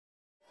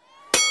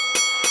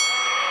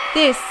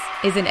This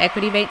is an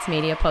Equity Mates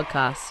Media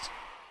podcast.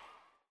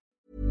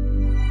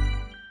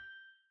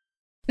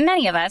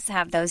 Many of us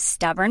have those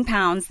stubborn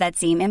pounds that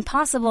seem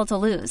impossible to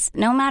lose,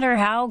 no matter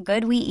how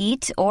good we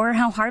eat or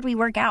how hard we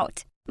work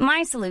out.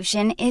 My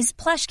solution is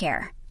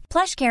PlushCare.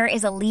 PlushCare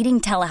is a leading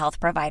telehealth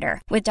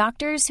provider with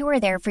doctors who are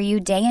there for you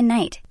day and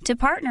night to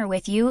partner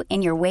with you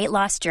in your weight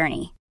loss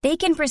journey. They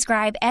can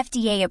prescribe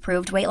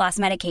FDA-approved weight loss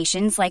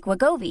medications like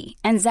Wegovy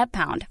and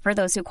Zepbound for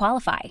those who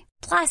qualify.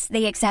 Plus,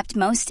 they accept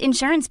most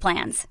insurance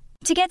plans.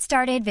 To get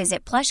started,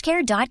 visit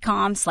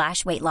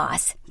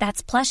plushcare.com/weightloss.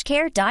 That's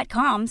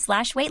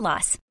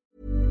plushcare.com/weightloss.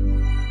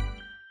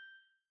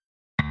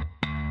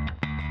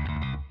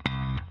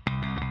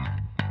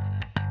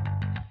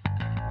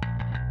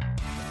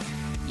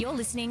 You're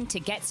listening to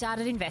Get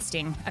Started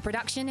Investing, a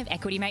production of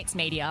Equity Mates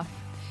Media.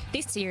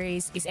 This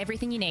series is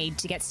everything you need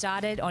to get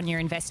started on your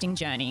investing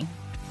journey.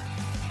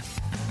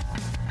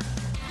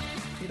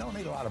 You don't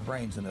need a lot of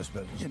brains in this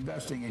business.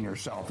 Investing in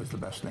yourself is the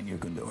best thing you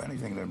can do.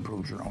 Anything that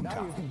improves your own Now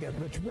time. you can get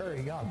rich very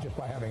young just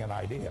by having an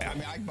idea. I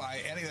mean, I can buy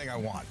anything I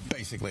want,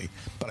 basically,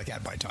 but I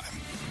can't buy time.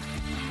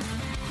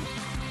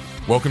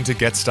 Welcome to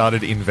Get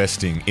Started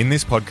Investing. In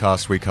this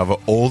podcast, we cover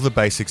all the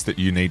basics that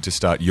you need to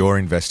start your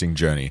investing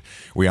journey.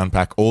 We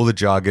unpack all the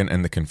jargon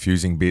and the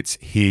confusing bits,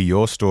 hear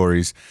your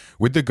stories,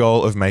 with the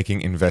goal of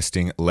making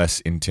investing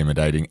less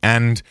intimidating.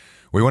 And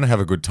we want to have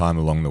a good time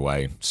along the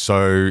way.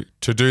 So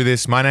to do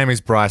this, my name is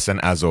Bryce,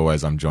 and as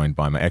always, I'm joined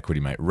by my equity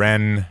mate,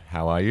 Ren.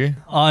 How are you?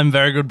 I'm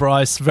very good,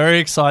 Bryce. Very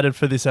excited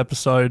for this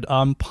episode.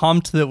 I'm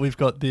pumped that we've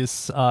got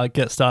this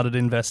Get Started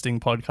Investing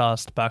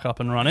podcast back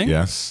up and running.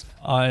 Yes.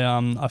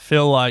 I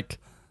feel like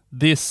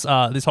this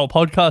whole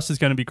podcast is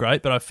going to be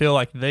great, but I feel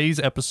like these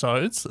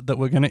episodes that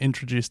we're going to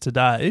introduce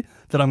today,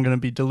 that I'm going to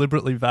be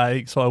deliberately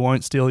vague so I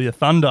won't steal your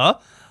thunder,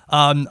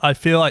 I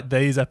feel like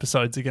these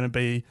episodes are going to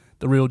be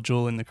the real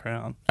jewel in the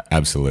crown.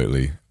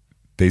 Absolutely.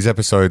 These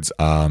episodes,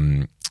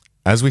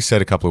 as we said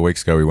a couple of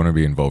weeks ago, we want to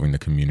be involving the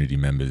community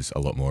members a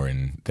lot more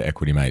in the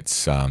Equity Mates,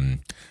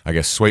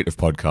 suite of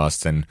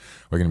podcasts, and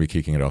we're going to be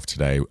kicking it off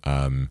today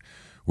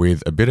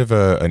with a bit of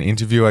an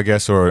interview, I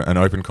guess, or an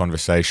open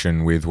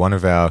conversation with one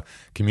of our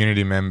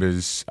community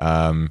members,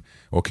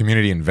 or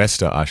community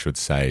investor, I should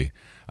say.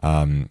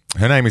 Her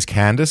name is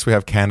Candice. We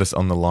have Candice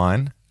on the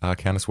line.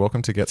 Candice,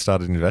 welcome to Get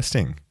Started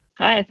Investing.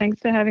 Hi, thanks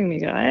for having me,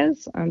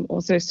 guys. I'm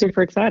also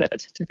super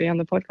excited to be on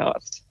the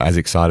podcast. As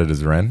excited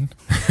as Ren?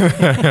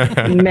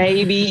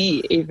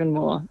 Maybe even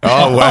more.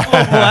 Oh, wow.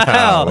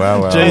 Wow.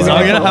 Wow. Jeez, Wow.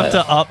 I'm going to have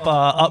to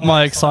up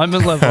my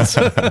excitement levels.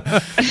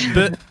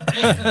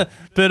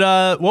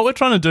 But what we're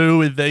trying to do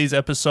with these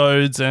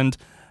episodes, and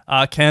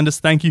Candice,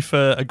 thank you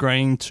for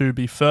agreeing to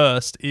be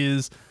first,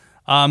 is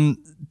we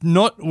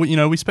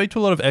speak to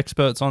a lot of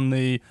experts on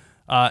the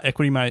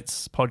Equity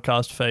Mates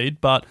podcast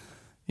feed, but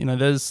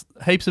there's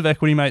heaps of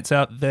equity mates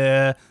out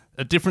there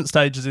at different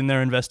stages in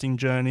their investing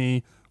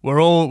journey.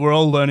 We're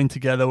all learning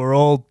together. We're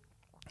all,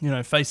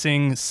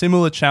 facing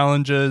similar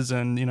challenges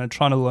and,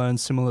 trying to learn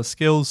similar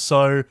skills.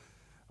 So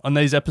on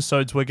these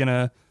episodes, we're going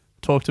to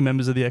talk to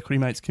members of the Equity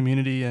Mates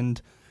community and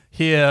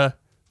hear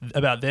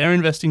about their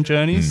investing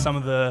journeys, some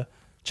of the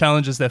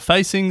challenges they're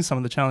facing, some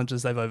of the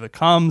challenges they've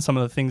overcome, some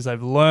of the things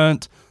they've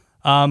learnt,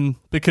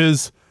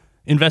 because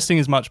investing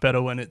is much better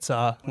when it's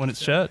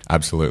shared.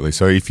 Absolutely.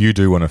 So if you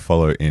do want to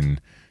follow in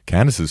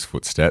Candice's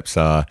footsteps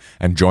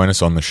and join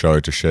us on the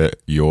show to share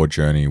your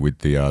journey with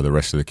the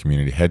rest of the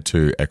community, head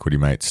to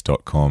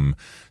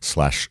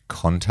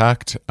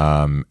equitymates.com/contact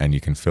and you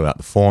can fill out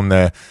the form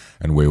there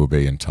and we will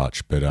be in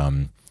touch. But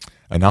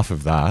enough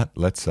of that.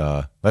 Let's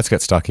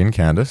get stuck in,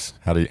 Candice.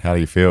 How do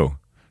you feel?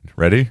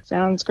 Ready?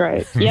 Sounds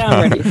great. Yeah,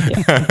 I'm ready.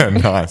 Yeah.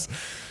 Nice.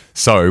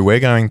 So we're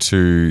going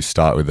to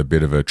start with a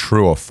bit of a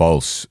true or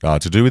false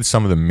to do with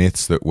some of the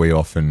myths that we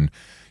often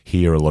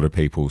hear a lot of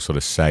people sort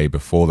of say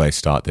before they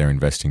start their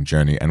investing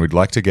journey. And we'd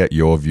like to get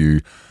your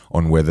view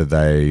on whether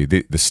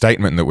the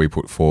statement that we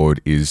put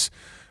forward is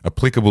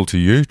applicable to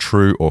you,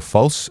 true or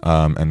false,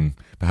 and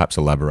perhaps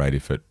elaborate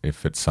if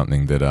it's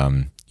something that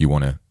you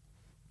want to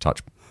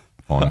touch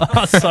on.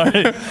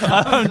 Sorry,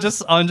 I'm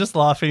just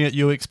laughing at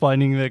you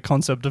explaining the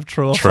concept of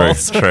true or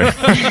false. True.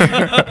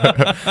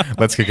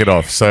 Let's kick it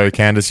off. So,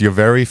 Candice, your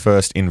very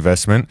first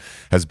investment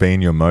has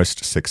been your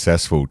most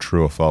successful.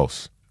 True or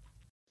false?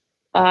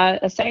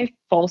 I say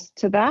false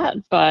to that,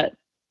 but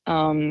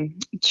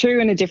true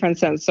in a different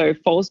sense. So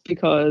false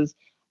because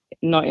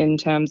not in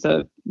terms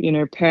of,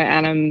 per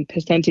annum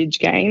percentage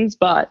gains,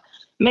 but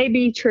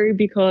maybe true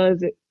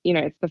because,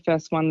 it's the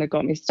first one that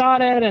got me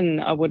started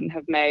and I wouldn't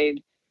have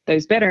made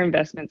those better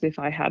investments if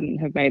I hadn't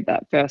have made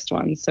that first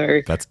one.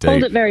 So that's deep.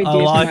 Hold it very deep.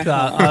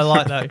 I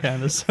like that,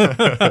 Candice.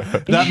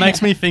 That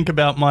makes me think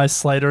about my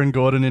Slater and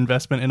Gordon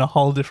investment in a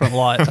whole different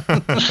light.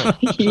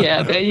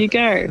 Yeah, there you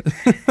go.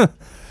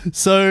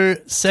 So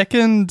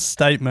second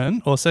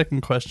statement or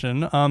second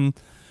question,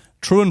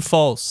 true or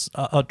false,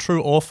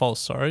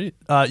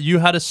 you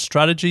had a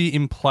strategy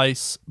in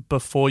place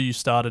before you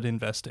started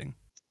investing.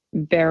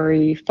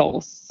 Very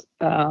false.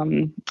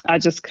 I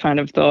just kind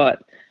of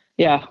thought,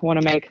 want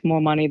to make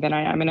more money than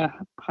I am in a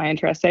high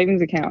interest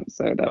savings account.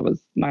 So that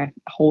was my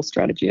whole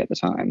strategy at the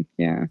time.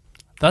 Yeah.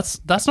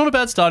 That's not a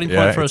bad starting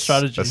point for a it's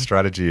strategy. A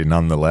strategy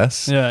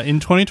nonetheless. Yeah, in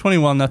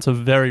 2021, that's a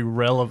very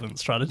relevant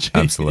strategy.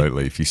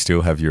 Absolutely. If you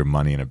still have your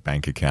money in a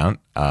bank account,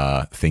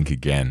 think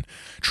again.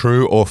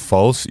 True or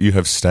false, you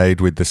have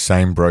stayed with the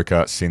same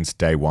broker since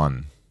day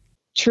one?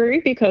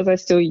 True, because I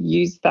still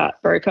use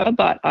that broker,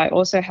 but I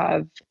also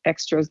have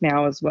extras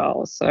now as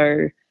well.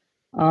 So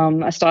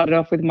I started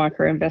off with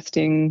micro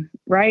investing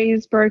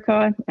Raise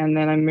broker, and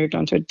then I moved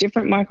on to a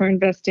different micro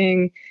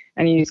investing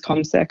and use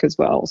CommSec as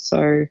well.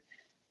 So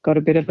got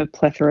a bit of a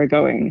plethora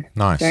going.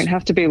 Nice. Don't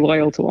have to be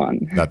loyal to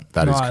one. That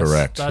is Nice.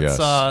 correct. That's,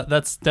 yes.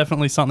 that's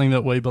definitely something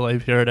that we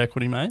believe here at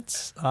Equity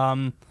Mates.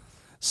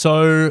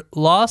 So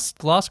last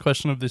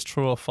question of this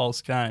true or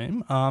false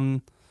game.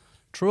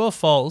 True or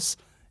false,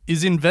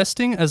 is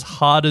investing as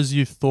hard as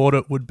you thought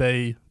it would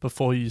be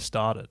before you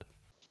started?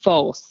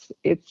 False.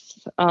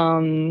 It's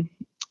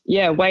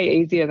way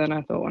easier than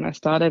I thought when I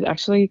started.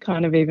 Actually,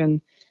 kind of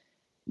even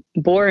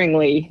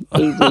boringly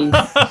easy.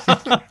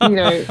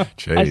 I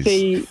Jeez.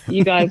 see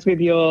you guys with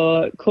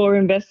your core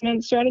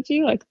investment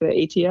strategy, like the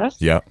ETFs.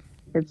 Yeah.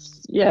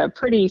 It's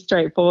pretty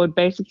straightforward,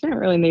 basic. You don't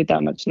really need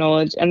that much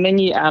knowledge, and then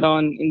you add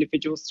on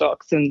individual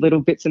stocks and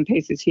little bits and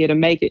pieces here to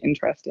make it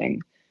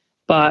interesting.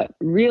 But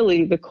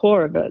really, the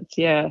core of it's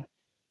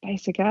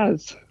basic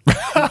as.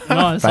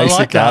 Nice. Basic I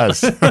like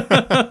as.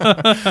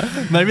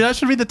 that. Maybe that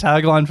should be the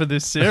tagline for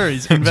this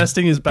series.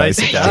 Investing is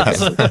basic as.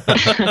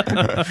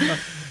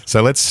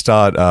 So let's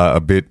start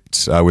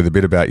with a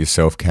bit about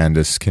yourself,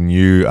 Candice. Can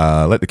you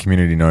let the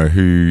community know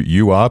who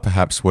you are,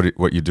 perhaps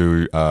what you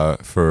do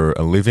for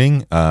a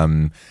living,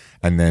 and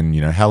then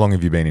how long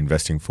have you been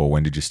investing for?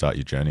 When did you start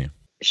your journey?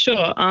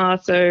 Sure. I'm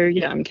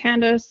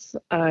Candice.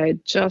 I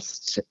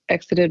just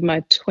exited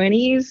my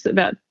 20s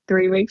about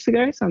 3 weeks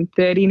ago, so I'm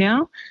 30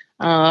 now.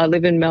 I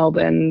live in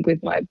Melbourne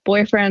with my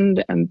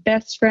boyfriend and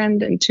best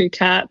friend and 2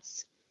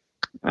 cats.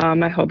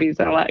 My hobbies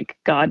are like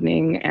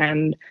gardening,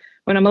 and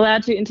when I'm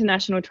allowed to,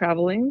 international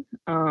traveling.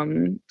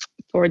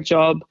 For a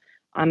job,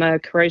 I'm a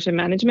corrosion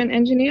management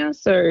engineer.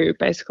 So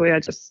basically I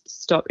just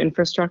stop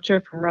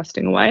infrastructure from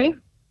rusting away.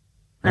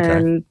 Okay.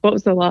 And what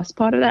was the last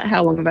part of that?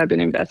 How long have I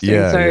been investing?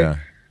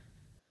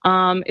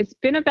 It's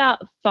been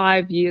about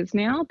 5 years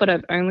now, but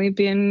I've only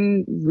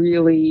been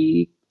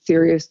really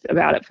serious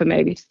about it for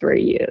maybe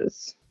 3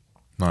 years.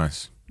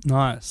 Nice.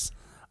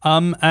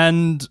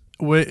 And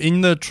we're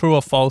in the true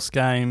or false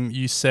game.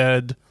 You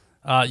said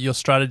your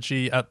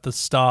strategy at the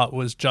start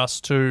was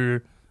just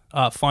to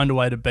find a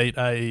way to beat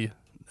an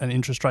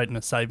interest rate in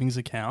a savings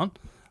account.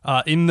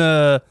 In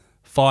the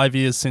 5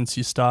 years since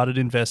you started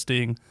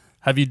investing,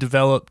 have you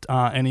developed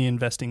any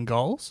investing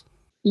goals?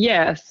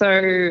 Yeah,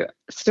 so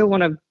still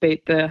want to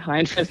beat the high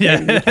interest.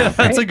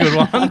 That's a good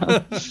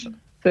one.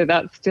 So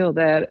that's still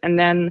there. And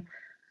then,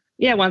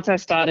 once I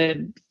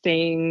started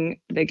seeing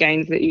the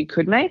gains that you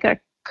could make, I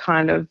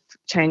kind of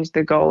changed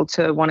the goal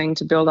to wanting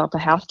to build up a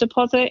house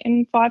deposit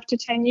in 5 to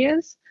 10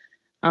 years.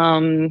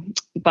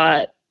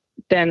 But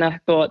then I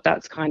thought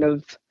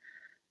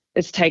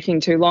it's taking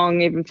too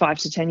long, even 5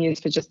 to 10 years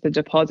for just the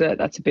deposit.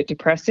 That's a bit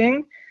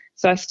depressing.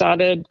 So I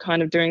started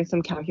kind of doing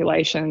some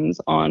calculations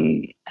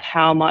on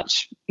how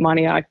much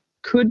money I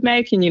could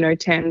make in,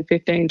 10,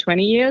 15,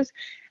 20 years.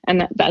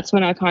 And that's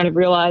when I kind of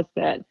realized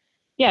that,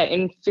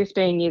 in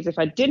 15 years, if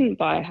I didn't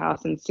buy a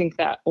house and sink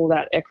all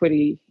that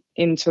equity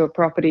into a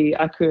property,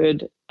 I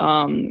could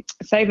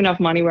save enough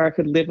money where I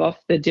could live off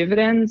the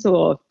dividends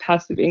or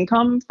passive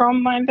income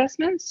from my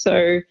investments.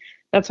 So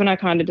that's when I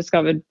kind of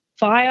discovered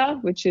FIRE,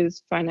 which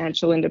is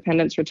Financial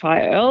Independence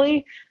Retire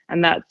Early.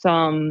 And that's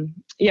a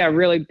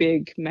really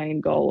big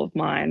main goal of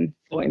mine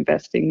for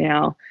investing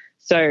now.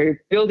 So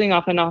building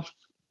up enough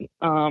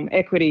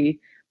equity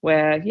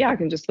where, I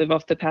can just live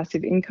off the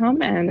passive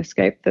income and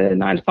escape the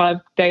 9-to-5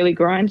 daily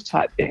grind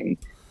type thing.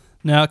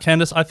 Now,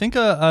 Candice, I think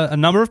a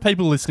number of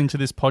people listening to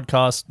this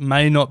podcast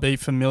may not be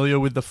familiar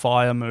with the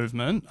FIRE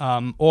movement,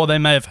 or they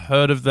may have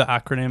heard of the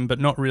acronym but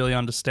not really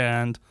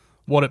understand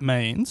what it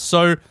means.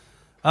 So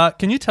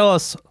can you tell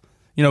us,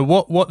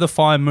 what the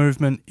FIRE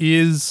movement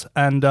is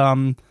and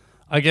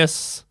I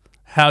guess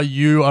how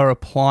you are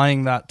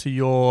applying that to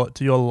your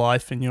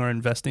life and your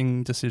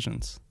investing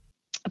decisions?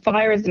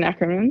 FIRE is an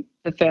acronym.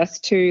 The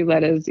first 2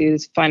 letters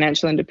is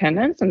financial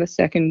independence and the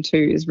second 2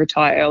 is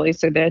retire early.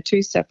 So they're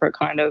 2 separate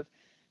kind of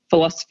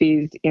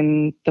philosophies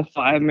in the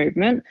FIRE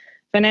movement.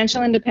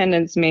 Financial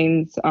independence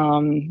means,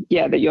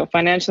 that you're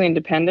financially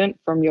independent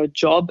from your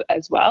job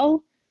as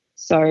well.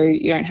 So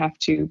you don't have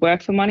to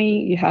work for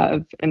money. You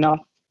have enough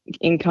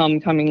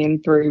income coming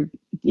in through,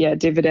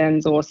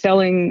 dividends or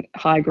selling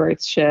high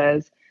growth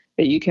shares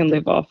that you can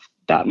live off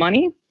that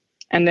money.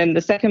 And then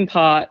the second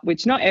part,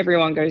 which not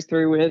everyone goes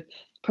through with,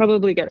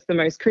 probably gets the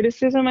most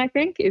criticism, I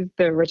think, is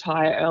the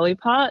retire early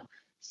part.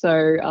 So,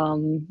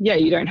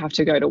 you don't have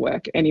to go to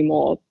work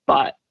anymore,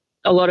 but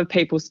a lot of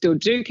people still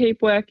do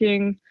keep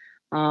working.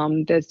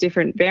 There's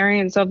different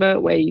variants of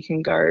it where you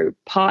can go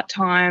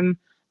part-time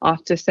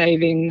after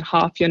saving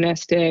half your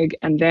nest egg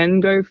and then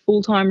go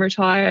full-time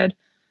retired.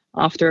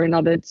 after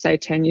another, say,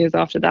 10 years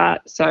after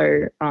that.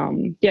 So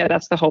yeah,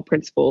 that's the whole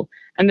principle.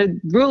 And the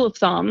rule of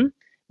thumb,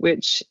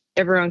 which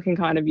everyone can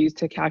kind of use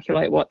to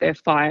calculate what their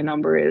FIRE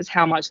number is,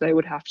 how much they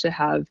would have to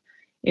have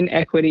in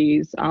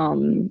equities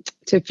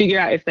to figure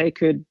out if they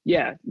could,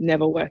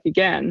 never work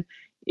again,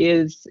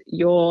 is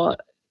your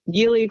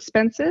yearly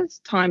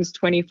expenses times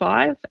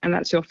 25, and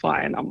that's your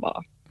FIRE number.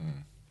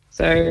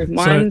 So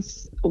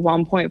mine's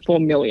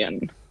 1.4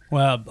 million.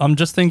 Wow, I'm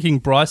just thinking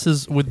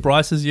Bryce's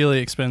yearly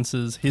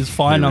expenses, his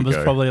FIRE number's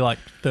probably like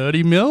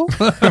 30 mil.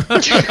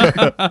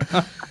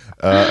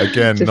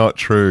 Again, not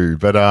true.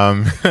 But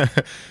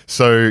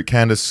so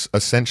Candice,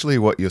 essentially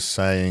what you're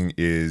saying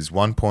is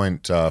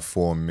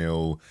 1.4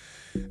 mil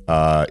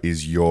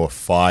is your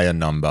FIRE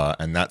number,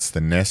 and that's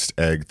the nest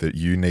egg that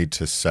you need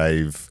to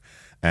save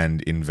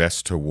and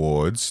invest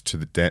towards to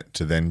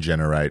then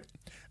generate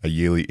a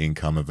yearly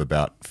income of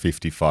about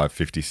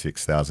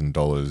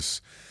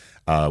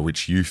 $56,000,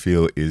 which you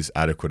feel is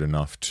adequate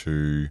enough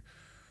to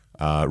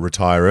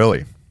retire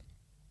early.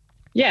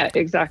 Yeah,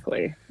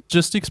 exactly.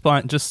 Just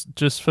explain,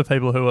 just for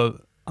people who are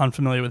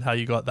unfamiliar with how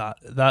you got that.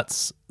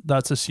 That's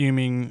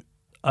assuming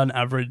an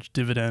average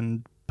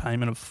dividend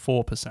payment of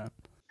 4%.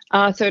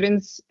 So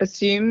it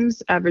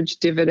assumes average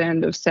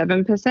dividend of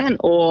 7%,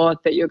 or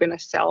that you're going to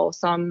sell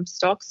some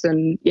stocks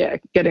and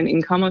get an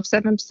income of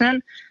 7%.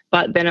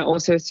 But then it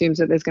also assumes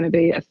that there's going to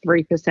be a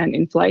 3%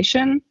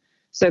 inflation.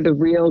 So the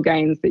real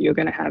gains that you're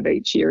going to have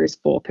each year is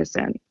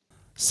 4%.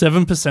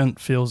 7%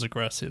 feels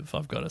aggressive,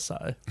 I've got to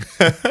say.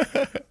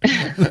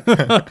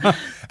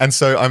 And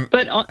so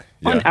But on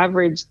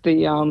average,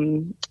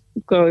 the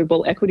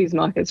global equities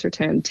markets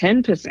return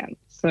 10%.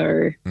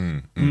 So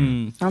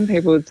some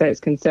people would say it's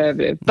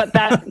conservative, but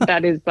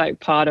that is like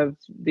part of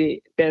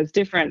there's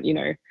different,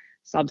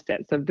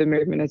 subsets of the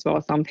movement as well.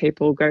 Some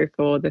people go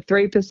for the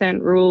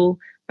 3% rule,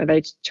 where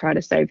they try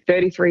to save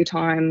 33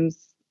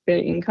 times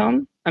their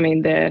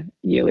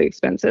yearly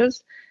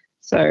expenses.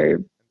 So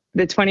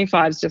the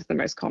 25 is just the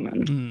most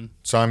common.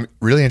 So I'm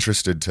really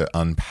interested to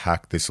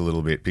unpack this a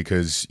little bit,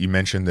 because you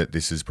mentioned that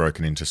this is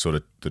broken into sort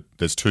of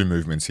there's two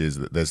movements here.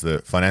 There's the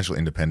financial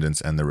independence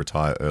and the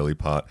retire early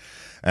part.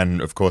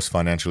 And of course,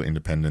 financial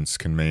independence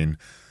can mean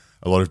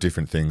a lot of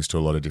different things to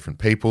a lot of different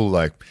people.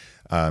 Like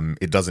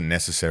it doesn't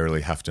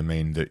necessarily have to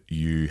mean that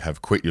you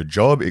have quit your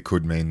job. It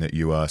could mean that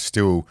you are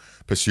still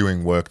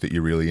pursuing work that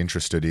you're really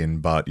interested in,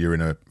 but you're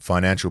in a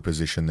financial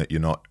position that you're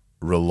not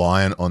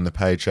reliant on the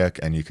paycheck,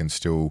 and you can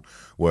still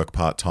work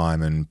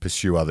part-time and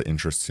pursue other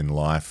interests in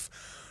life.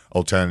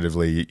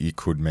 Alternatively, it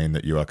could mean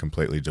that you are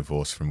completely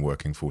divorced from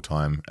working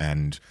full-time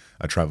and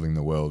are traveling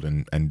the world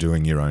and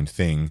doing your own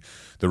thing.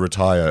 The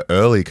retire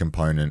early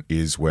component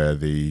is where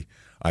the,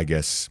 I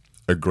guess,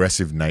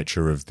 aggressive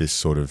nature of this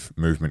sort of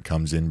movement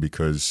comes in,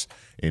 because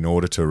in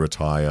order to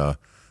retire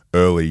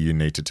early, you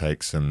need to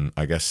take some,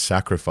 I guess,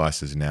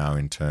 sacrifices now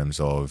in terms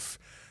of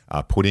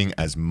putting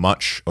as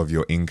much of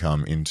your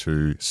income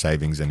into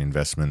savings and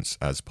investments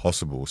as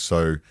possible.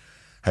 So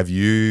have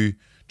you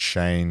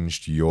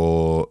changed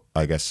your,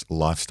 I guess,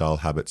 lifestyle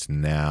habits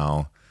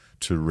now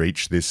to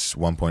reach this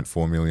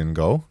 1.4 million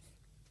goal?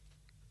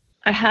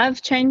 I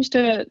have changed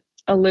it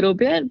a little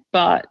bit,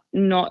 but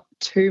not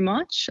too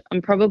much.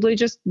 I'm probably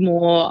just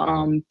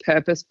more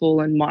purposeful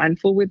and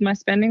mindful with my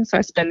spending. So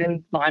I spend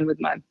in line with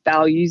my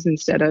values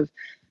instead of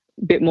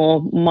a bit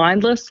more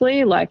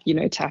mindlessly, like,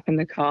 tapping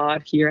the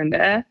card here and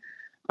there.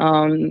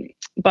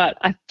 But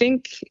I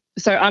think,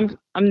 so I'm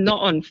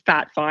not on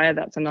Fat Fire.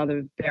 That's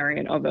another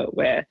variant of it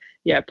where,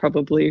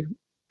 probably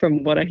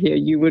from what I hear,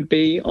 you would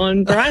be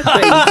on, Bryce. So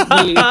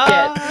you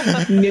get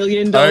 $1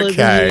 million.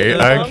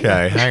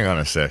 Okay. Hang on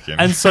a second.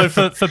 And so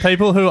for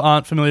people who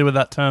aren't familiar with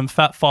that term,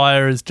 Fat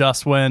Fire is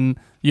just when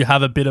you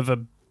have a bit of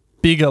a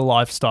bigger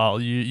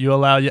lifestyle. You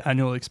allow your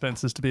annual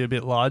expenses to be a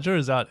bit larger.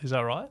 Is that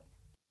right?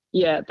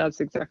 Yeah, that's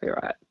exactly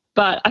right.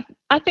 But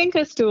I think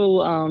I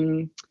still,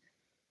 I'm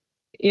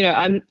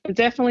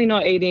definitely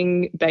not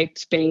eating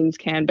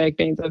canned baked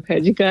beans. I've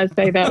heard you guys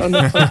say that on the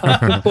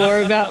podcast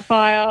before about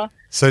FIRE.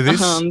 So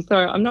so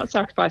I'm not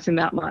sacrificing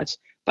that much,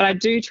 but I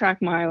do track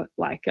my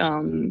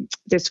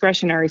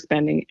discretionary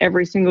spending.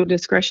 Every single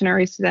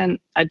discretionary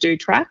cent I do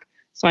track,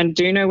 so I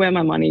do know where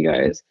my money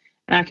goes.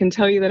 And I can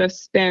tell you that I've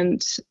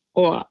spent,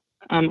 or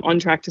I'm on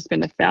track to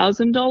spend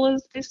 $1,000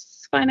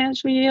 this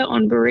financial year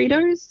on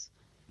burritos.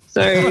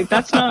 So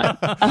that's not,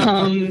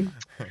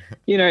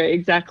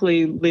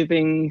 exactly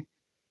living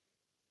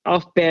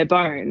off bare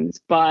bones,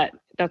 but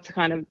that's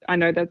kind of, I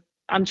know that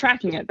I'm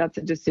tracking it. That's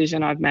a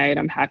decision I've made.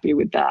 I'm happy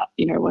with that.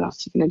 What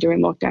else are you going to do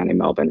in lockdown in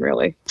Melbourne,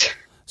 really?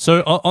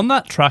 So on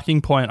that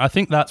tracking point, I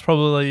think that's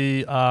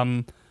probably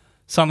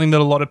something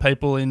that a lot of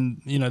people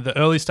in, the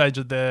early stage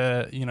of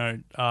their,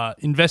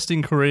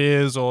 investing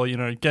careers or,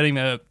 getting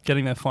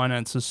their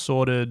finances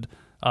sorted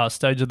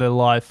stage of their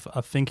life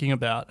are thinking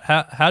about.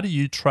 How do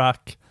you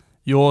track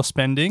your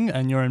spending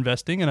and your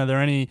investing? And are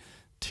there any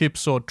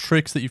tips or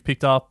tricks that you've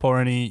picked up,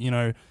 or any,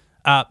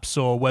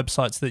 apps or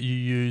websites that you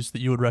use that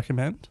you would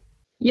recommend?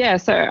 Yeah,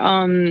 so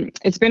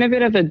it's been a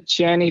bit of a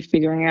journey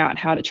figuring out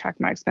how to track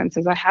my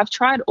expenses. I have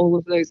tried all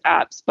of those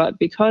apps, but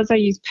because I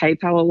use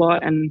PayPal a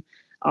lot and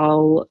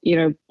I'll,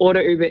 order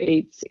Uber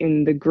Eats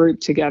in the group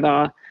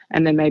together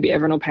and then maybe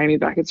everyone will pay me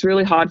back, it's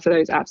really hard for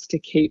those apps to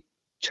keep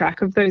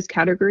track of those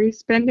category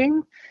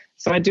spending.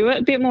 So I do it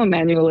a bit more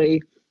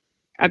manually.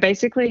 I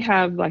basically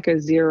have like a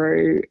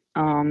zero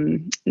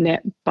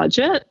net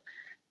budget.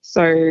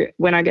 So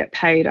when I get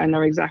paid, I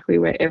know exactly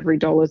where every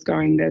dollar is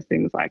going. There's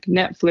things like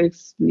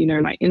Netflix,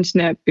 my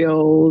internet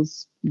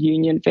bills,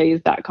 union fees,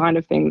 that kind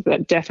of things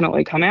that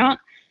definitely come out.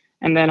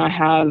 And then I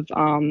have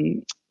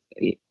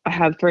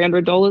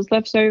 $300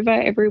 left over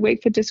every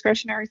week for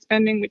discretionary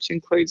spending, which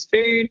includes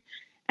food.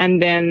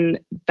 And then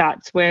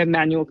that's where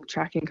manual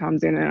tracking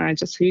comes in. And I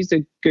just use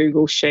a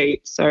Google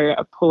Sheet. So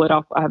I pull it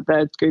up. I have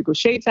the Google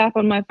Sheets app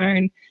on my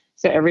phone.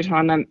 So every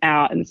time I'm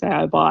out and say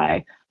I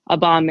buy a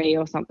banh mi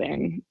or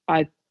something,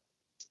 I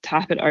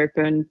tap it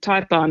open,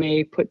 type banh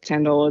mi, put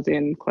 $10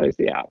 in, close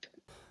the app.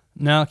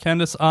 Now,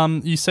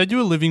 Candice, you said you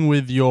were living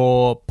with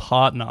your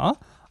partner,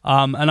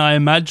 and I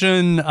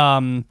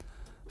imagine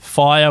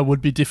fire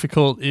would be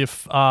difficult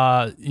if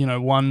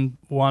one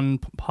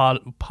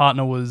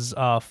partner was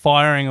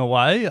firing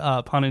away,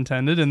 pun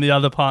intended, and the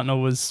other partner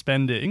was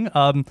spending.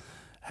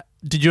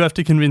 Did you have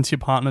to convince your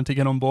partner to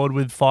get on board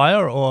with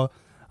fire, or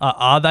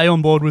are they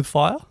on board with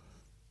fire?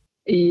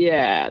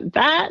 Yeah,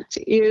 that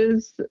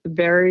is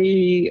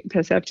very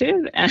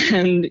perceptive,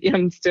 and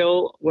I'm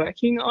still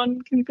working on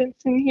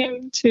convincing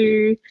him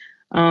to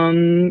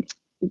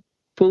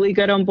fully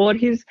get on board.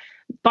 He's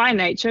by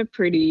nature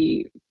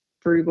pretty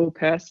frugal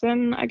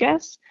person, I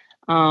guess,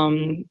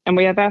 and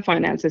we have our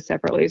finances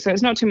separately, so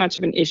it's not too much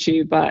of an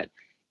issue, but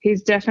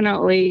he's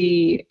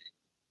definitely,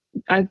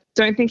 I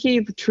don't think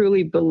he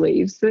truly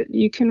believes that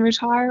you can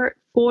retire at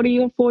 40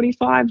 or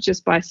 45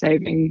 just by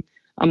saving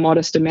a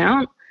modest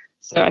amount.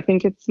 So I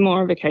think it's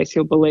more of a case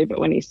he'll believe it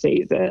when he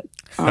sees it.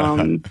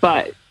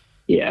 But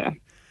yeah.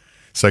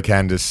 So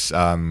Candice,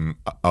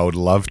 I would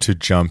love to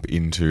jump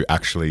into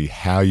actually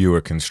how you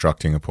are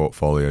constructing a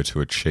portfolio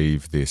to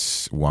achieve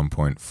this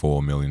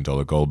 $1.4 million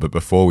goal. But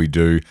before we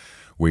do,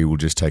 we will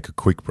just take a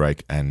quick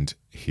break and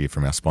hear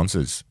from our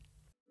sponsors.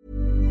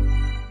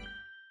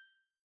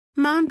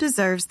 Mom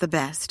deserves the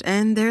best,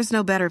 and there's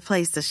no better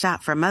place to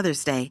shop for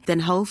Mother's Day than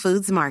Whole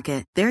Foods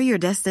Market. They're your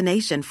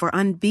destination for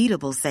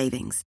unbeatable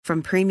savings,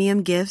 from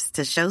premium gifts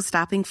to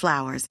show-stopping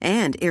flowers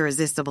and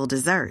irresistible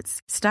desserts.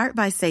 Start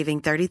by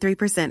saving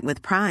 33%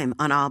 with Prime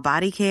on all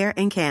body care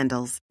and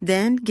candles.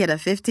 Then get a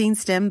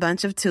 15-stem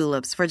bunch of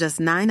tulips for just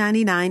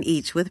 $9.99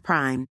 each with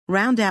Prime.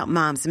 Round out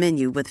Mom's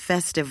menu with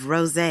festive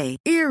rosé,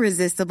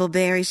 irresistible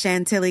berry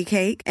chantilly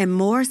cake, and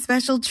more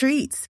special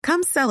treats.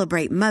 Come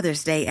celebrate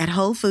Mother's Day at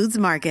Whole Foods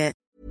Market.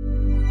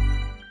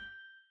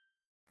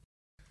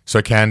 So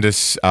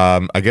Candice,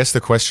 I guess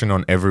the question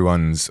on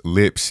everyone's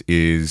lips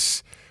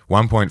is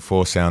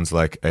 1.4 sounds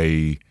like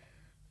a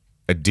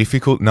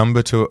difficult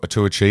number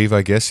to achieve,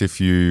 I guess,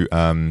 if you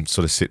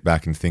sort of sit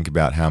back and think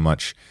about how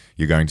much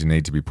you're going to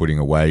need to be putting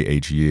away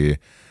each year.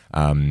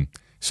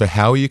 So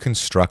how are you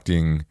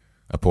constructing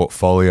a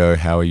portfolio?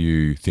 How are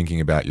you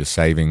thinking about your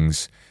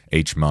savings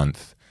each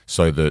month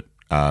so that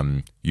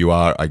you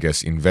are, I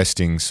guess,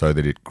 investing so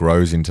that it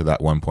grows into that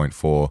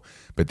 1.4,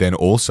 but then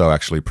also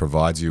actually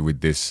provides you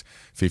with this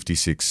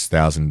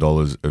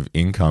 $56,000 of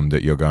income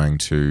that you're going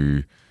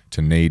to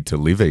need to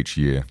live each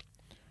year?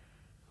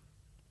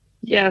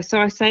 Yeah, so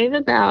I save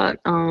about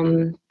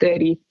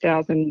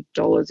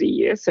 $30,000 a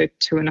year, so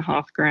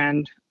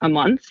 $2,500 a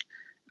month,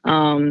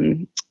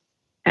 and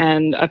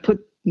I put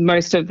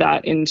most of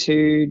that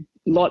into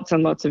lots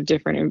and lots of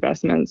different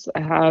investments.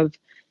 I have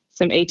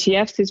some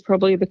ETFs is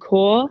probably the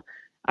core.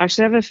 I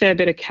actually have a fair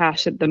bit of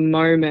cash at the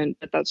moment,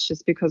 but that's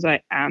just because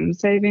I am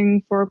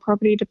saving for a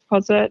property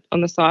deposit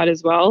on the side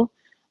as well.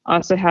 I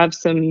also have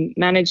some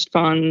managed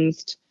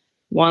funds,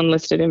 one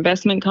listed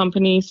investment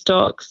company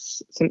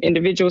stocks, some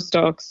individual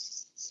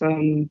stocks,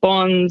 some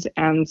bonds,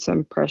 and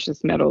some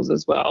precious metals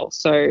as well.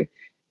 So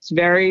it's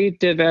very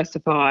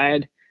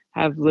diversified,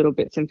 have little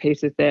bits and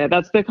pieces there.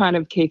 That's the kind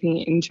of keeping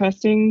it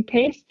interesting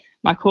piece.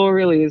 My core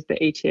really is the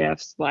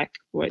ETFs, like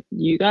what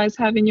you guys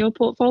have in your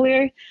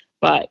portfolio.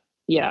 But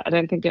yeah, I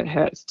don't think it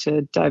hurts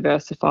to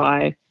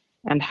diversify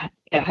and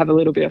have a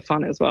little bit of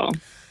fun as well.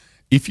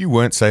 If you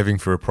weren't saving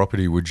for a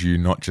property, would you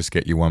not just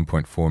get your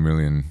 1.4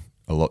 million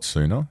a lot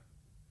sooner?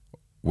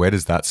 Where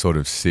does that sort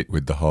of sit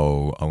with the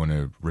whole, I want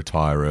to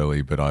retire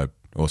early, but I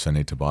also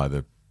need to buy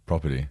the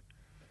property?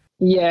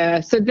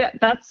 Yeah, so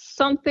that's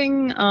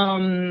something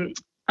I'm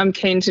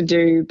keen to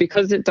do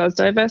because it does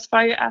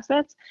diversify your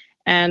assets.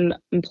 And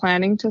I'm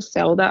planning to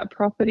sell that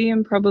property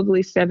in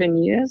probably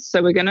 7 years.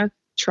 So we're going to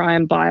try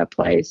and buy a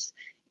place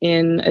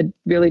in a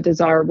really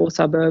desirable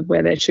suburb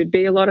where there should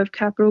be a lot of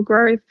capital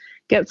growth,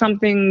 get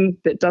something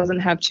that doesn't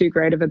have too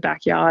great of a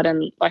backyard.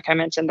 And like I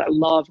mentioned, I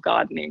love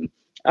gardening.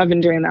 I've been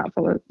doing that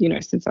for,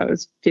 since I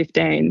was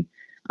 15.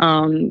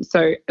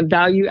 So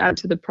value add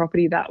to the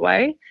property that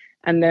way.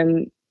 And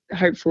then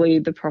hopefully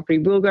the property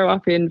will go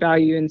up in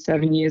value in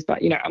 7 years, but,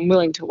 I'm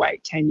willing to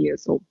wait 10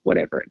 years or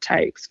whatever it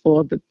takes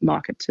for the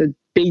market to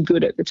be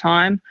good at the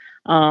time,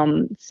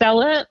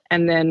 sell it,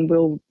 and then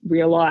we'll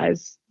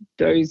realize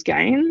those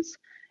gains.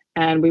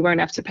 And we won't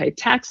have to pay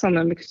tax on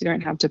them because you don't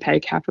have to pay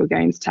capital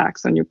gains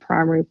tax on your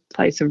primary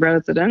place of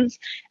residence.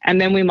 And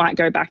then we might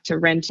go back to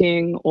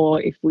renting,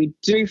 or if we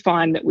do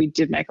find that we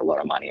did make a lot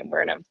of money and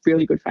we're in a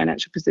really good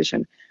financial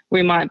position,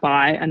 we might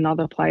buy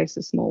another place,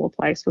 a smaller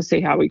place. We'll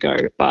see how we go.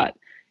 But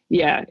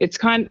yeah, it's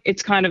kind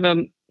of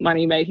a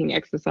money-making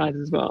exercise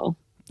as well.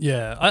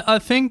 Yeah, I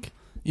think,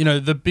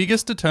 the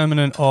biggest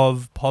determinant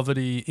of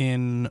poverty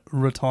in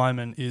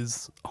retirement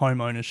is home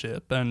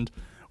ownership. And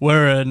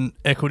we're an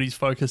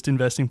equities-focused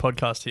investing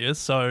podcast here,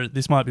 so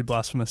this might be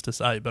blasphemous to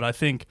say, but I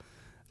think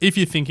if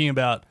you're thinking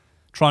about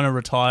trying to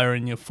retire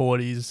in your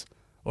 40s,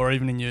 or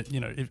even in your,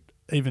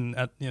 even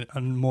at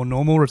a more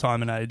normal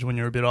retirement age when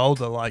you're a bit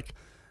older, like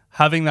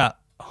having that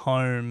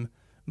home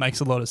makes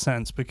a lot of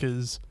sense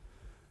because,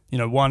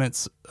 one,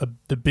 it's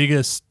the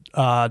biggest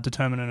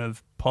determinant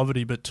of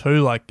poverty, but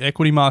two, like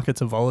equity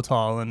markets are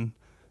volatile, and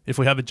if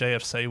we have a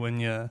GFC when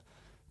you're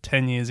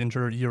 10 years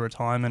into your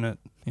retirement at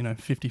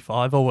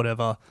 55 or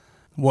whatever,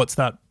 what's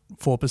that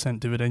 4%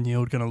 dividend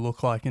yield going to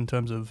look like in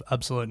terms of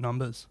absolute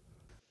numbers?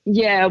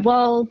 Yeah,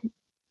 well,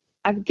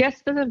 I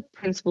guess the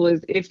principle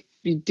is if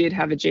you did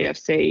have a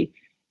GFC,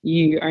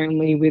 you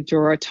only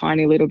withdraw a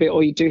tiny little bit,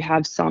 or you do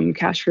have some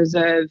cash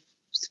reserves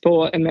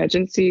for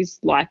emergencies,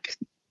 like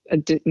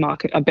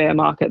a bear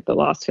market that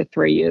lasts for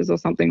 3 years or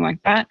something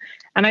like that.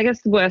 And I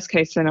guess the worst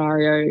case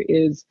scenario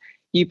is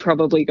you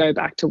probably go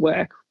back to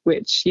work,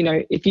 which,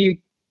 if you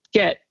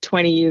get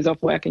 20 years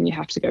off work and you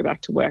have to go back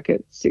to work at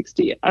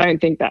 60, I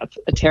don't think that's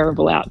a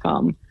terrible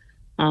outcome.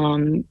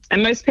 And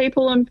most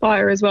people on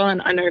FIRE as well,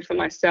 and I know for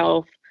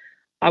myself,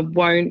 I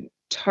won't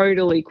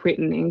totally quit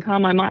an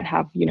income. I might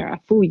have, a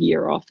full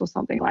year off or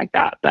something like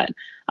that, but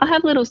I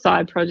have little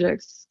side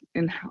projects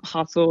and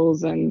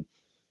hustles, and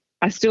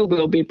I still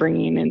will be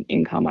bringing in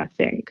income, I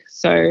think.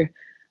 So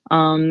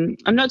I'm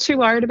not too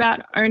worried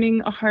about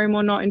owning a home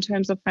or not in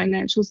terms of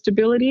financial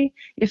stability.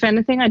 If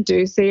anything, I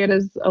do see it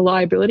as a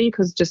liability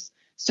because just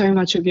so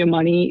much of your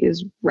money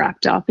is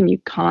wrapped up and you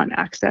can't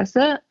access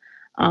it.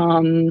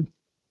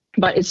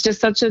 But it's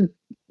just such a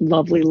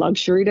lovely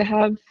luxury to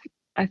have,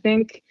 I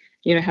think,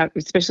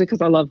 especially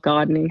because I love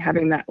gardening,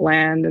 having that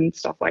land and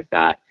stuff like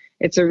that.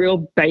 It's a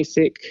real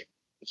basic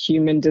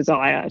human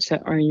desire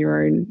to own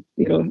your own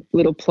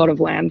little plot of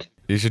land.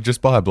 You should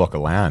just buy a block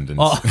of land. And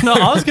no,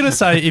 I was going to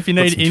say if you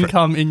need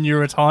income in your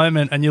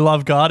retirement and you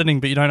love gardening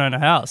but you don't own a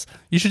house,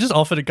 you should just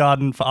offer to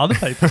garden for other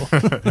people.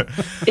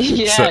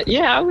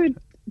 Yeah, I would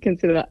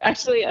consider that.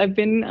 Actually, I've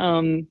been,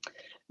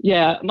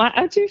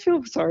 I do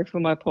feel sorry for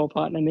my poor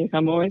partner, Nick.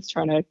 I'm always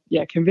trying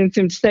to, convince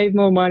him to save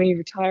more money,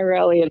 retire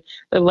early. And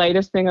the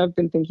latest thing I've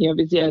been thinking of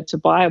is, to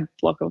buy a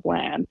block of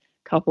land,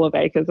 couple of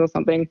acres or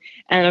something.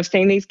 And I've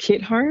seen these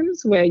kit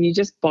homes where you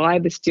just buy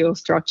the steel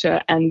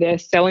structure and their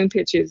selling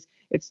pitches.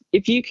 It's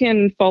if you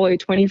can follow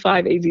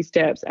 25 easy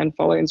steps and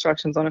follow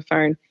instructions on a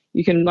phone,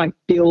 you can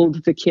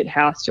build the kit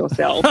house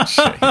yourself.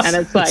 And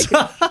it's like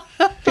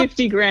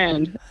 50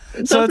 grand.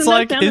 So it's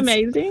like, sound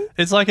amazing?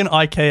 It's like an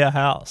IKEA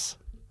house.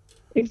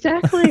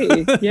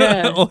 Exactly.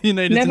 Yeah. All you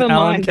need Never is an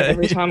Allen mind key.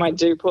 Every time I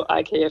do put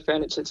IKEA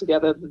furniture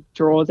together, the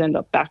drawers end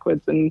up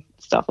backwards and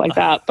stuff like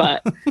that.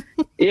 But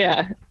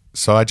yeah.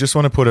 So I just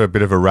want to put a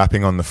bit of a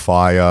wrapping on the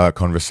FIRE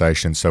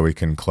conversation so we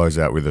can close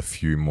out with a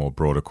few more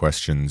broader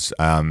questions.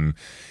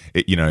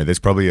 There's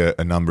probably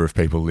a number of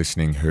people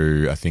listening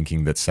who are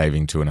thinking that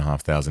saving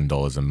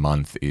 $2,500 a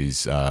month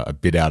is a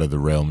bit out of the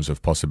realms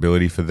of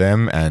possibility for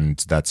them, and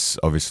that's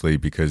obviously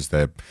because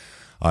they're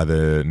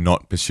either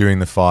not pursuing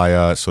the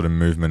FIRE sort of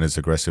movement as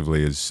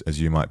aggressively as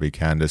you might be,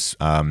 Candice.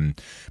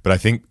 But I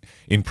think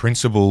in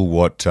principle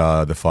what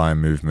the FIRE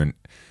movement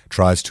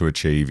tries to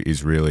achieve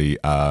is really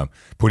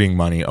putting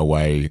money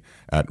away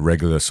at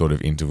regular sort of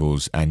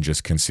intervals and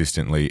just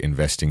consistently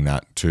investing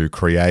that to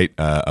create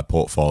a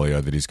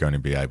portfolio that is going to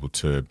be able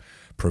to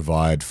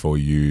provide for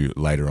you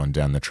later on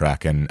down the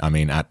track. And I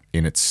mean,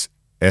 in its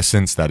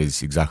essence, that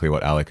is exactly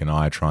what Alec and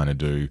I are trying to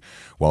do.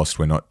 Whilst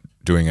we're not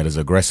doing it as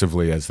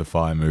aggressively as the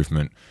FIRE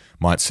movement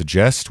might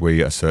suggest,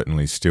 we are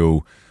certainly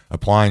still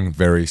applying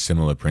very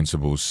similar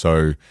principles.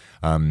 So,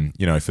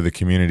 for the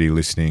community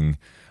listening,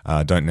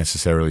 don't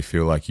necessarily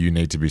feel like you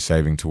need to be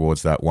saving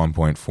towards that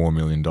 $1.4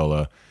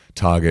 million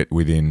target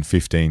within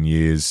 15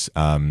 years.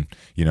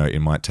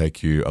 It might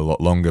take you a lot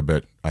longer,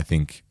 but I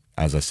think,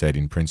 as I said,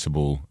 in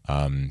principle,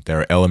 there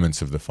are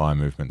elements of the FIRE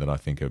movement that I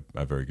think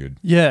are very good.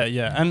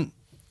 Yeah. And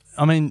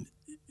I mean,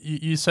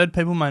 you said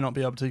people may not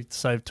be able to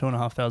save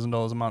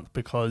 $2,500 a month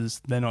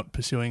because they're not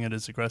pursuing it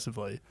as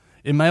aggressively.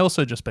 It may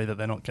also just be that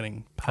they're not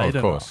getting paid enough.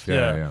 Of course,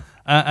 yeah.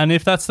 And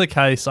if that's the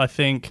case, I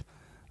think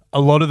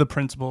a lot of the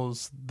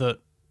principles that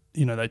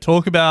they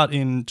talk about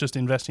in just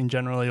investing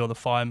generally or the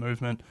FIRE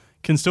movement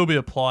can still be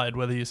applied,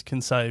 whether you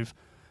can save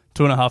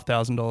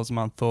 $2,500 a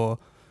month or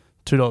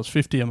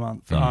 $2.50 a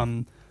month.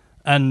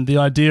 And the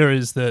idea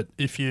is that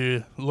if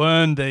you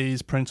learn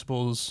these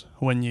principles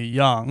when you're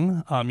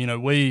young,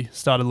 we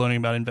started learning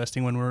about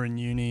investing when we were in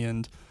uni,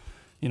 and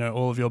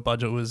all of your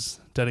budget was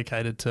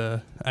dedicated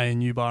to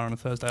ANU bar on a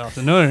Thursday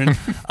afternoon.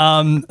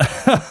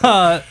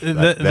 That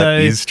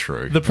is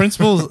true.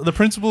 The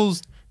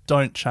principles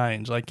don't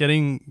change. Like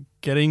getting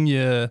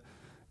your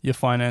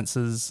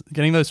finances,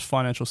 getting those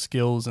financial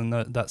skills and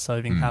that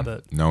saving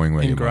habit, knowing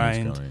where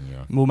ingrained, your money's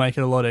going, will make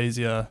it a lot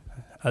easier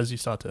as you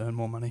start to earn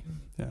more money.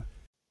 Yeah.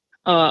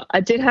 I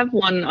did have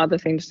one other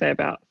thing to say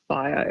about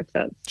FIRE, if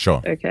that's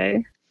Sure.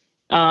 okay.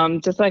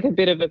 Just like a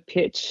bit of a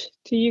pitch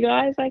to you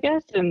guys, I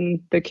guess, and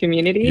the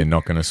community. You're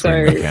not going to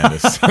swing me,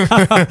 Candice.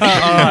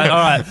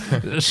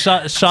 All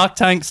right. Shark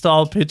Tank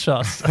style pitch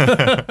us. All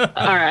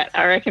right.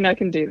 I reckon I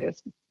can do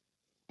this.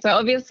 So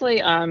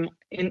obviously on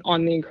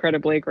the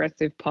incredibly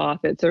aggressive path.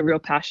 It's a real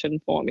passion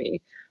for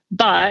me.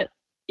 But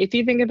if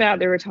you think about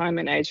the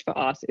retirement age for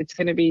us, it's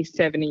going to be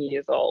 70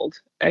 years old,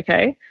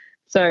 okay?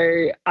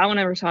 So I want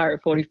to retire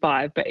at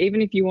 45, but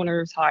even if you want to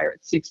retire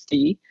at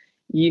 60,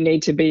 you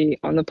need to be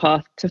on the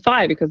path to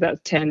FIRE because that's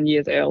 10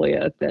 years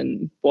earlier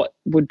than what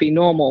would be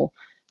normal.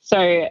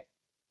 So,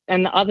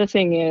 and the other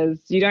thing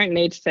is you don't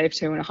need to save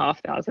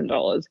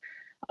 $2,500.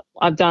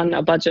 I've done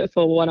a budget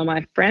for one of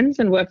my friends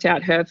and worked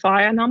out her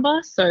FIRE number.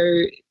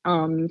 So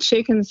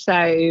she can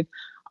save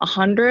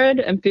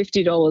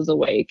 $150 a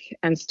week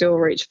and still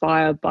reach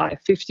FIRE by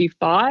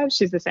 55.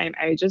 She's the same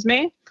age as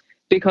me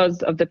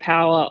because of the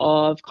power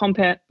of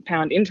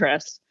compound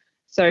interest.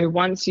 So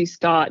once you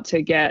start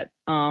to get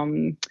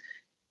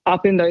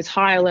up in those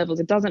higher levels,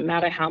 it doesn't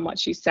matter how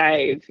much you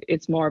save.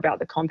 It's more about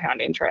the compound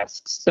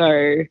interest.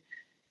 So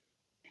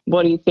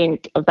what do you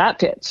think of that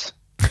pitch?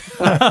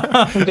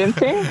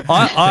 Convincing?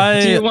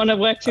 Do you want to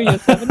work through your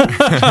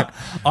 70s?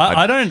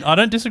 I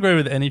don't disagree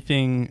with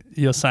anything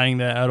you're saying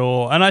there at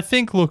all. And I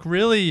think, look,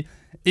 really,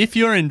 if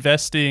you're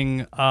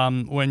investing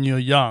when you're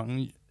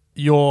young,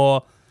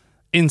 you're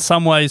in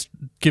some ways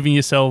giving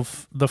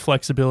yourself the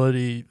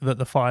flexibility that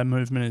the FIRE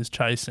movement is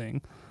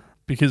chasing,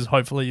 because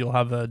hopefully you'll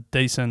have a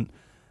decent,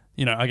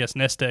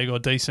 nest egg or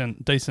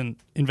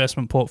decent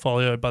investment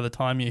portfolio by the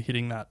time you're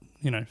hitting that,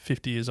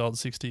 50 years old,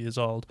 60 years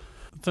old.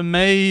 For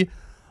me,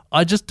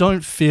 I just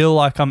don't feel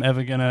like I'm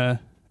ever gonna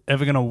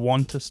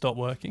want to stop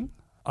working.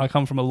 I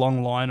come from a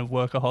long line of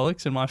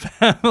workaholics in my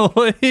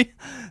family,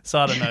 so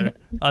I don't know.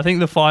 I think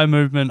the FIRE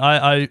movement,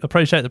 I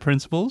appreciate the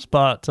principles,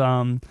 but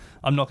I'm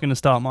not going to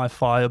start my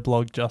FIRE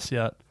blog just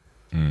yet.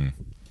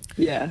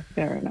 Yeah,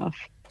 fair enough.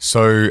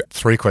 So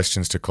 3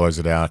 questions to close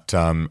it out.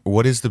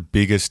 What is the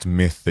biggest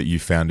myth that you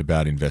found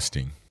about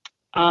investing?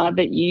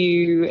 That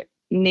you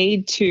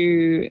need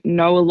to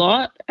know a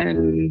lot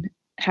and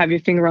have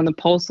your finger on the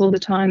pulse all the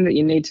time, that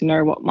you need to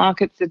know what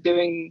markets are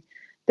doing,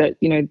 that,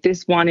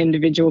 this one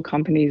individual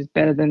company is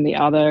better than the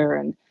other,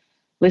 and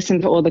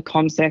listen to all the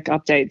CommSec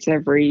updates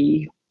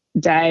every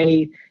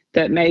day,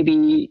 that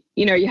maybe,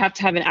 you have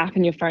to have an app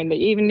in your phone, that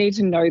you even need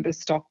to know the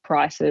stock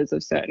prices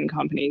of certain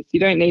companies. You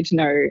don't need to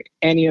know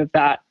any of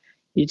that.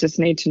 You just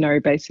need to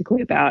know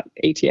basically about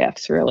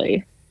ETFs,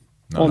 really,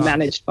 or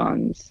managed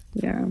funds.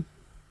 Yeah.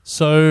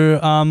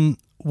 So,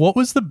 what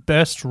was the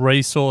best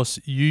resource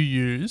you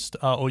used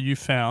or you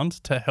found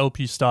to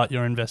help you start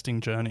your investing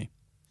journey?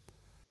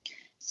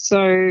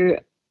 So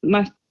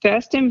my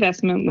first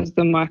investment was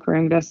the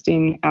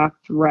micro-investing app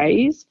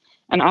Raise.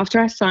 And after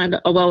I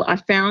I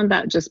found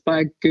that just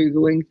by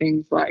Googling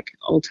things like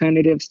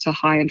alternatives to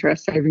high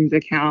interest savings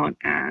account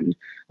and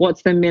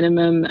what's the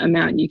minimum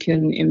amount you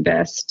can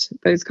invest,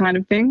 those kind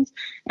of things.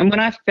 And when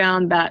I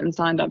found that and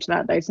signed up to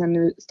that, they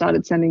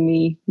started sending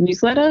me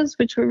newsletters,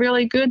 which were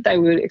really good. They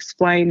would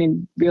explain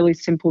in really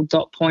simple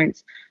dot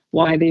points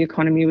why the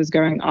economy was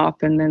going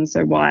up, and then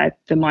why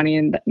the money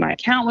in my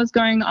account was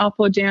going up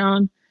or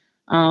down.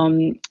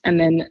 And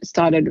then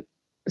started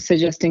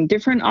suggesting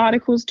different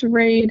articles to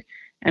read.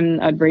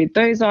 And I'd read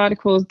those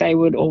articles. They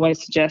would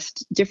always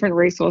suggest different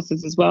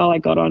resources as well. I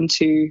got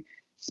onto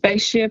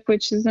Spaceship,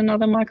 which is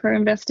another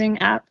micro-investing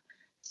app.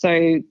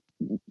 So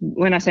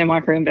when I say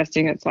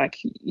micro-investing, it's like,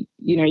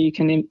 you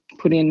can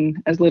put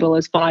in as little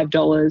as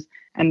 $5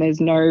 and there's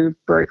no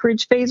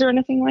brokerage fees or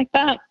anything like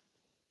that.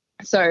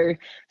 So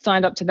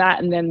signed up to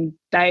that, and then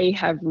they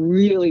have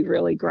really,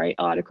 really great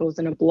articles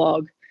and a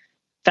blog.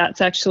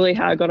 That's actually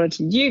how I got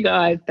onto you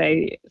guys.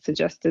 They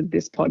suggested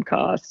this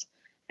podcast.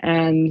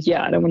 And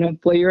yeah, I don't want to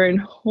blow your own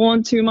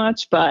horn too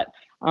much, but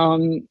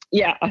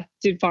I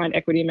did find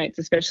Equity Mates,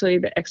 especially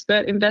the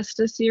Expert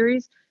Investor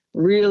series,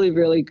 really,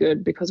 really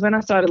good, because when I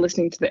started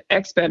listening to the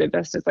expert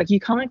investors, like, you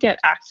can't get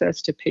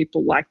access to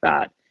people like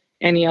that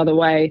any other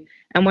way.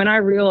 And when I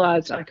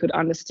realized I could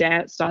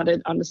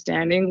started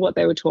understanding what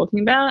they were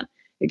talking about,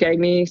 it gave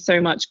me so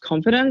much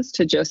confidence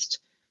to just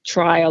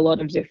try a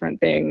lot of different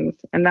things.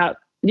 And that,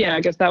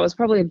 I guess that was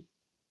probably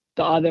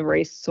the other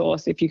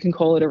resource, if you can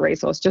call it a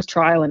resource, just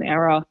trial and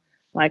error.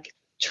 Like,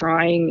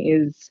 trying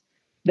is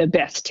the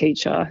best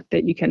teacher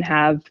that you can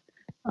have.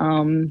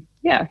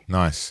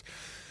 Nice.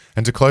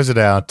 And to close it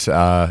out,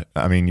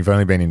 you've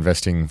only been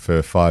investing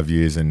for 5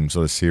 years and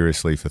sort of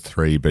seriously for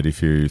 3, but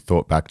if you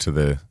thought back to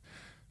the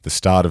the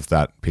start of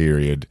that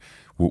period,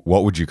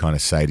 what would you kind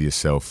of say to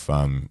yourself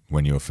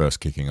when you were first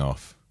kicking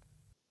off?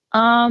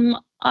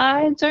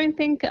 I don't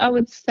think I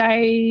would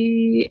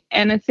say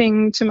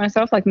anything to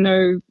myself. Like,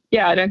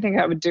 I don't think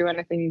I would do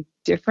anything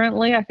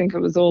differently. I think it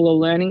was all a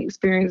learning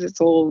experience.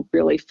 It's all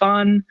really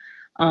fun.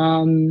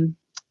 I'm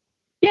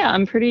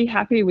pretty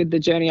happy with the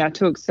journey I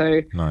took.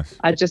 So nice.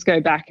 I just go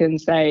back and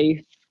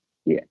say,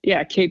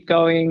 keep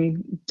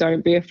going.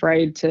 Don't be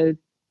afraid to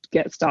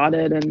get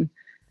started. And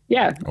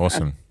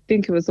awesome. I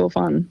think it was all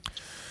fun.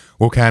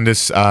 Well,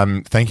 Candice,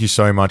 thank you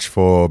so much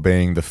for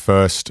being the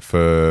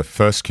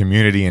first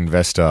community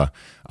investor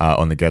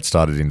on the Get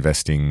Started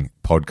Investing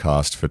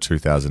podcast for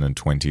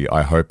 2020.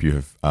 I hope you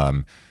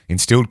have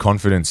instilled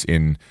confidence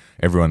in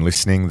everyone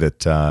listening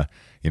that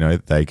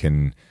they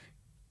can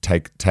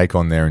take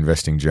on their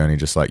investing journey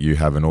just like you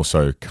have, and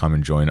also come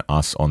and join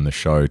us on the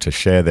show to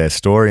share their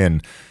story,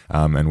 and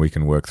we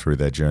can work through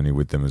their journey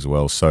with them as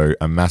well. So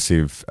a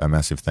massive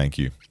thank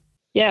you.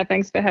 Yeah,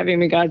 thanks for having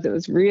me, guys. It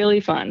was really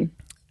fun.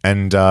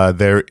 And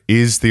there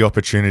is the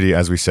opportunity,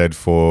 as we said,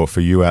 for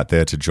you out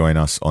there to join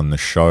us on the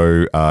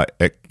show.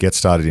 Get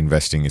Started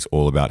Investing is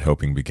all about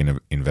helping beginner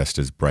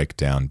investors break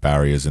down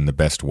barriers, and the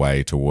best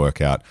way to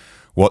work out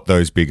what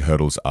those big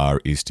hurdles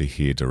are is to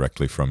hear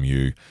directly from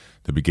you,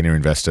 the beginner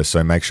investor.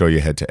 So make sure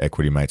you head to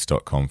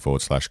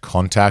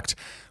equitymates.com/contact,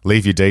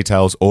 leave your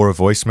details or a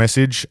voice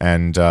message,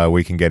 and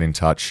we can get in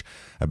touch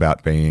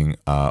about being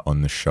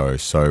on the show.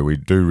 So we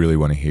do really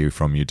want to hear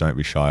from you. Don't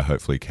be shy.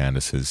 Hopefully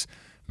Candice has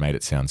made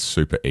it sound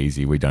super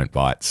easy. We don't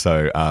bite.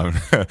 So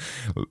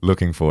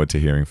looking forward to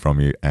hearing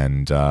from you.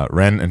 And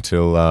Ren,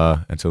 until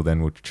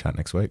then, we'll chat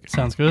next week.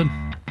 Sounds good.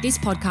 This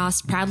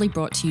podcast proudly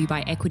brought to you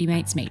by Equity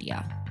Mates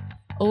Media.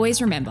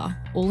 Always remember,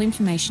 all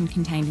information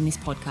contained in this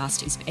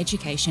podcast is for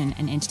education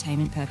and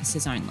entertainment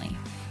purposes only.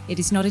 It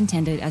is not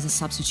intended as a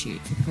substitute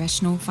for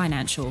professional,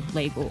 financial,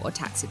 legal, or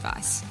tax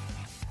advice.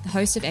 The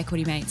hosts of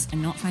Equity Mates are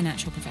not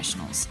financial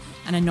professionals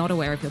and are not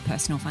aware of your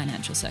personal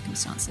financial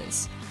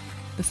circumstances.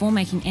 Before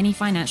making any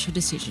financial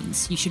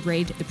decisions, you should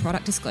read the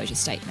product disclosure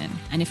statement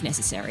and, if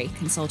necessary,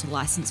 consult a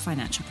licensed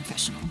financial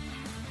professional.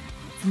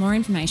 For more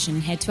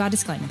information, head to our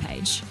disclaimer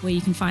page, where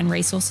you can find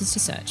resources to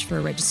search for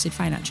a registered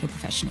financial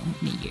professional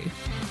near you.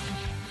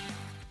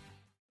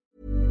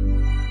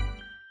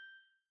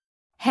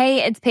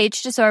 Hey, it's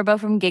Paige DeSorbo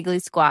from Giggly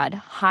Squad.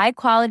 High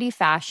quality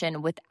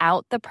fashion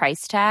without the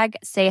price tag.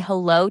 Say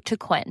hello to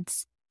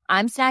Quince.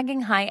 I'm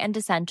snagging high-end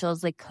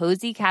essentials like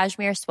cozy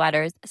cashmere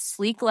sweaters,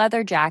 sleek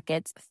leather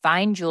jackets,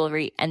 fine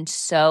jewelry, and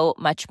so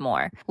much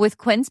more. With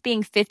Quince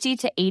being 50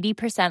 to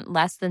 80%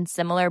 less than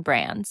similar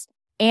brands.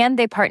 And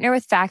they partner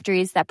with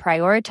factories that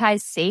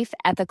prioritize safe,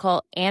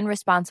 ethical, and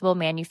responsible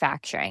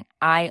manufacturing.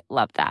 I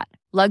love that.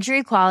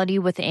 Luxury quality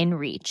within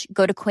reach.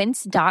 Go to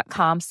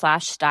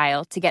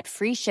quince.com/style to get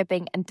free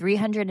shipping and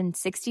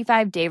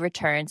 365-day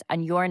returns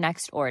on your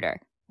next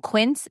order.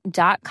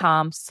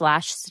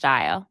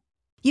 Quince.com/style.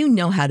 You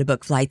know how to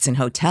book flights and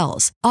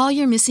hotels. All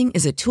you're missing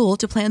is a tool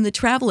to plan the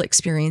travel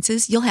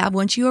experiences you'll have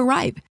once you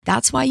arrive.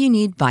 That's why you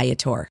need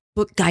Viator.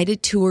 Book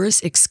guided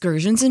tours,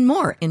 excursions, and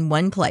more in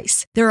one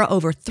place. There are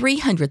over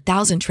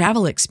 300,000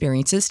 travel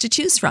experiences to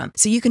choose from,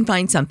 so you can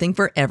find something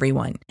for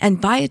everyone. And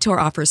Viator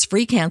offers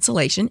free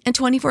cancellation and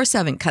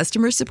 24/7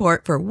 customer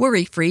support for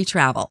worry-free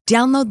travel.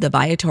 Download the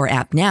Viator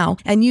app now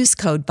and use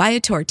code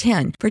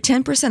Viator10 for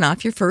 10%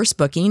 off your first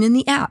booking in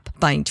the app.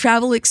 Find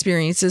travel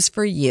experiences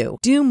for you.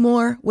 Do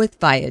more with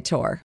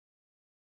Viator.